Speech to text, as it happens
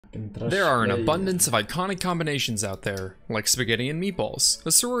There are an abundance of iconic combinations out there, like spaghetti and meatballs,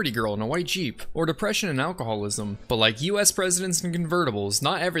 a sorority girl in a white Jeep, or depression and alcoholism. But like US presidents and convertibles,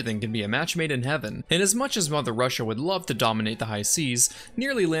 not everything can be a match made in heaven. And as much as Mother Russia would love to dominate the high seas,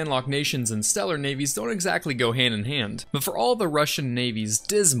 nearly landlocked nations and stellar navies don't exactly go hand in hand. But for all the Russian Navy's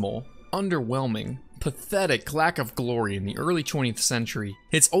dismal, underwhelming, pathetic lack of glory in the early 20th century,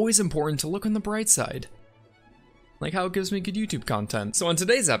 it's always important to look on the bright side. Like how it gives me good YouTube content. So on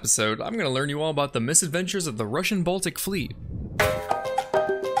today's episode, I'm gonna learn you all about the misadventures of the Russian Baltic Fleet.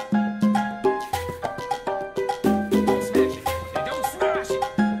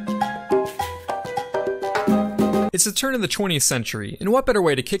 It's the turn of the 20th century, and what better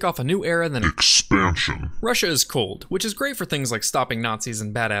way to kick off a new era than expansion? Russia is cold, which is great for things like stopping Nazis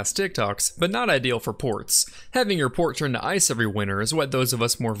and badass TikToks, but not ideal for ports. Having your port turn to ice every winter is what those of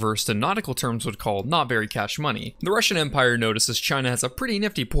us more versed in nautical terms would call not very cash money. The Russian Empire notices China has a pretty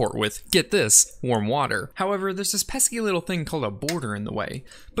nifty port with, get this, warm water. However, there's this pesky little thing called a border in the way.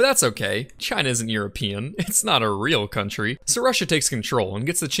 But that's okay, China isn't European, it's not a real country, so Russia takes control and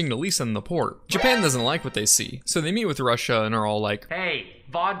gets the Qing to lease in the port. Japan doesn't like what they see, so they meet with Russia and are all like, "Hey,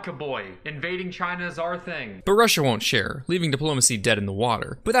 vodka boy, invading China is our thing." But Russia won't share, leaving diplomacy dead in the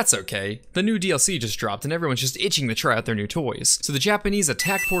water. But that's okay. The new DLC just dropped and everyone's just itching to try out their new toys. So the Japanese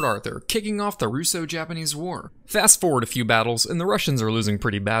attack Port Arthur, kicking off the Russo-Japanese War. Fast forward a few battles and the Russians are losing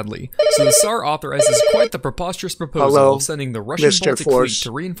pretty badly. So the Tsar authorizes quite the preposterous proposal of sending the Russian Baltic Fleet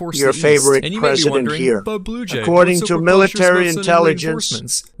to reinforce your the favorite East. And you may be president wondering, here. but Blue Jay, According to military about sending intelligence,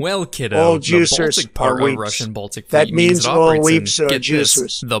 reinforcements? Well, kiddo, all the juicers Baltic part are of weeps. Russian Baltic Fleet That means it all operates in, weeps are get this,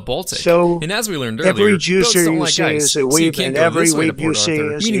 juicers. the Baltic. So, and as we learned every earlier, juicer boats don't you like see ice, is a so you weep, can't and go every this way to weep you Port see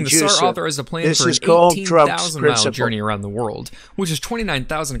Arthur, is meaning a the Tsar juicer. authorized a plan This for is an called Trump's 18,000-mile principle. journey around the world, which is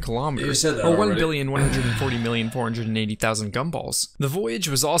 29,000 kilometers, or 1,140,480,000 gumballs. The voyage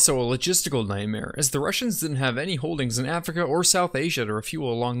was also a logistical nightmare, as the Russians didn't have any holdings in Africa or South Asia to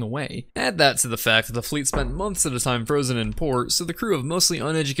refuel along the way. Add that to the fact that the fleet spent months at a time frozen in port, so the crew of mostly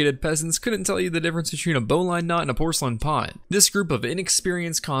uneducated peasants couldn't tell you the difference between a bowline knot and a porcelain pot. This group of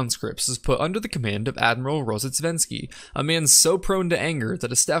inexperienced conscripts is put under the command of Admiral Rozhetsvensky, a man so prone to anger that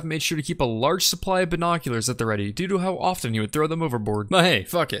his staff made sure to keep a large supply of binoculars at the ready due to how often he would throw them overboard. But hey,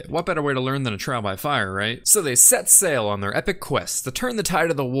 fuck it, what better way to learn than a trial by fire, right? So they set sail on their epic quest to turn the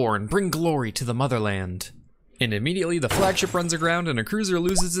tide of the war and bring glory to the motherland. And immediately, the flagship runs aground and a cruiser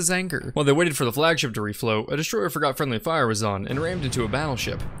loses its anchor. While they waited for the flagship to refloat, a destroyer forgot friendly fire was on and rammed into a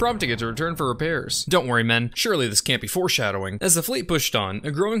battleship, prompting it to return for repairs. Don't worry, men, surely this can't be foreshadowing. As the fleet pushed on,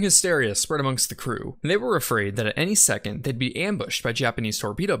 a growing hysteria spread amongst the crew. They were afraid that at any second, they'd be ambushed by Japanese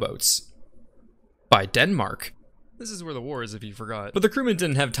torpedo boats. By Denmark. This is where the war is if you forgot. But the crewmen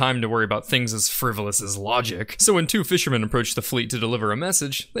didn't have time to worry about things as frivolous as logic, so when two fishermen approached the fleet to deliver a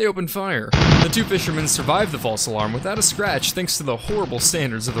message, they opened fire. The two fishermen survived the false alarm without a scratch thanks to the horrible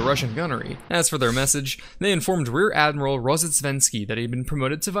standards of the Russian gunnery. As for their message, they informed Rear Admiral Rozhetsvensky that he had been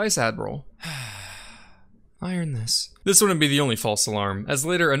promoted to Vice Admiral. I earned this. This wouldn't be the only false alarm, as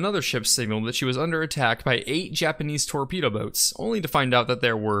later another ship signaled that she was under attack by 8 Japanese torpedo boats, only to find out that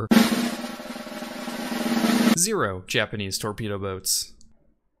there were 0 Japanese torpedo boats.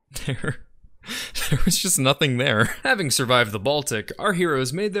 There was just nothing there. Having survived the Baltic, our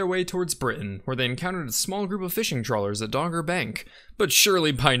heroes made their way towards Britain, where they encountered a small group of fishing trawlers at Dogger Bank. But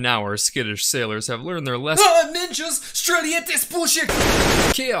surely by now our skittish sailors have learned their lesson. Ninjas! Strelientes bullshit!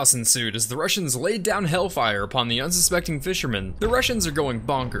 Chaos ensued as the Russians laid down hellfire upon the unsuspecting fishermen. The Russians are going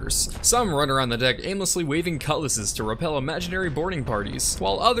bonkers. Some run around the deck aimlessly waving cutlasses to repel imaginary boarding parties,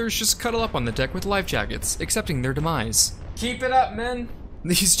 while others just cuddle up on the deck with life jackets, accepting their demise. Keep it up, men!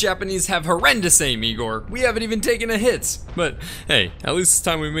 These Japanese have horrendous aim, Igor. We haven't even taken a hit. But hey, at least this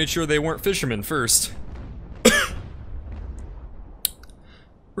time we made sure they weren't fishermen first.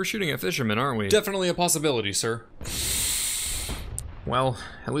 We're shooting at fishermen, aren't we? Definitely a possibility, sir. Well,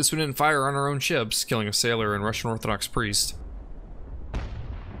 at least we didn't fire on our own ships, killing a sailor and Russian Orthodox priest.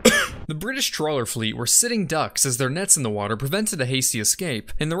 The British trawler fleet were sitting ducks as their nets in the water prevented a hasty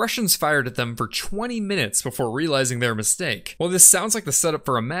escape, and the Russians fired at them for 20 minutes before realizing their mistake. While this sounds like the setup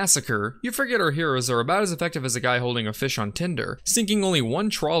for a massacre, you forget our heroes are about as effective as a guy holding a fish on Tinder, sinking only 1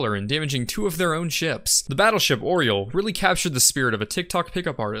 trawler and damaging 2 of their own ships. The battleship Oriole really captured the spirit of a TikTok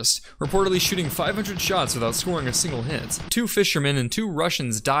pickup artist, reportedly shooting 500 shots without scoring a single hit. 2 fishermen and 2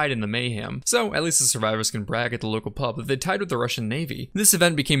 Russians died in the mayhem, so at least the survivors can brag at the local pub that they tied with the Russian Navy. This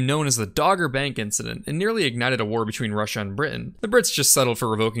event became known as the Dogger Bank incident and nearly ignited a war between Russia and Britain. The Brits just settled for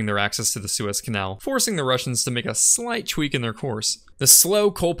revoking their access to the Suez Canal, forcing the Russians to make a slight tweak in their course. The slow,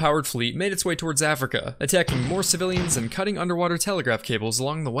 coal-powered fleet made its way towards Africa, attacking more civilians and cutting underwater telegraph cables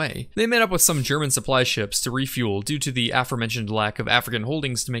along the way. They met up with some German supply ships to refuel due to the aforementioned lack of African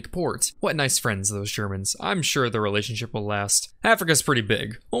holdings to make port. What nice friends, those Germans. I'm sure their relationship will last. Africa's pretty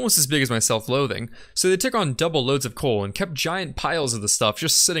big, almost as big as my self-loathing, so they took on double loads of coal and kept giant piles of the stuff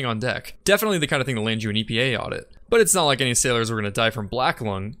just sitting on deck. Definitely the kind of thing to land you an EPA audit. But it's not like any sailors were gonna die from black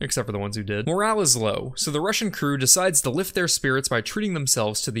lung, except for the ones who did. Morale is low, so the Russian crew decides to lift their spirits by treating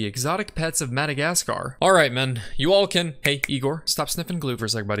themselves to the exotic pets of Madagascar. Alright men, you all can— hey, Igor, stop sniffing glue for a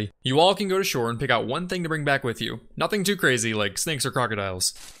sec, buddy. You all can go to shore and pick out one thing to bring back with you. Nothing too crazy, like snakes or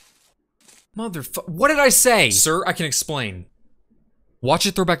crocodiles. What did I say? Sir, I can explain. Watch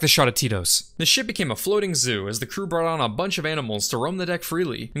it throw back the shot at Tito's. The ship became a floating zoo as the crew brought on a bunch of animals to roam the deck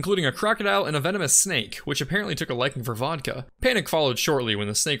freely, including a crocodile and a venomous snake, which apparently took a liking for vodka. Panic followed shortly when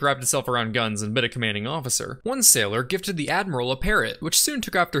the snake wrapped itself around guns and bit a commanding officer. One sailor gifted the admiral a parrot, which soon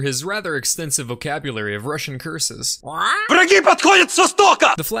took after his rather extensive vocabulary of Russian curses.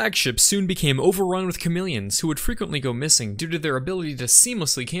 The flagship soon became overrun with chameleons who would frequently go missing due to their ability to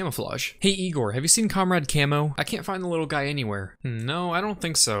seamlessly camouflage. Hey Igor, have you seen Comrade Camo? I can't find the little guy anywhere. No, I don't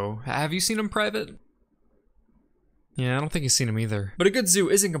think so. Have you seen him private? Yeah, I don't think you've seen him either. But a good zoo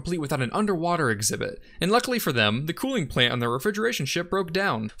isn't complete without an underwater exhibit, and luckily for them, the cooling plant on their refrigeration ship broke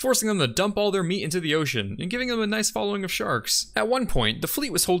down, forcing them to dump all their meat into the ocean, and giving them a nice following of sharks. At one point, the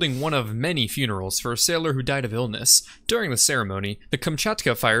fleet was holding one of many funerals for a sailor who died of illness. During the ceremony, the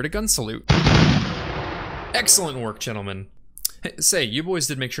Kamchatka fired a gun salute. Excellent work, gentlemen. Hey, say, you boys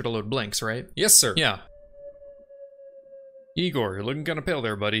did make sure to load blanks, right? Yes, sir. Yeah. Igor, you're looking kinda pale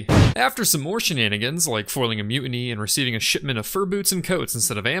there, buddy. After some more shenanigans, like foiling a mutiny and receiving a shipment of fur boots and coats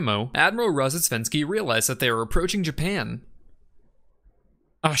instead of ammo, Admiral Rozhetsvensky realized that they were approaching Japan.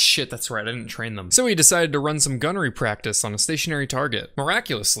 Ah shit, that's right, I didn't train them. So he decided to run some gunnery practice on a stationary target.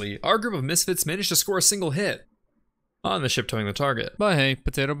 Miraculously, our group of misfits managed to score a single hit on the ship towing the target. But hey,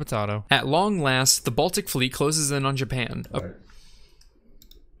 potato potato. At long last, the Baltic fleet closes in on Japan. Right.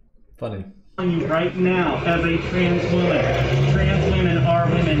 Funny. Right now, as a trans woman are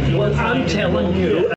women. I'm telling you.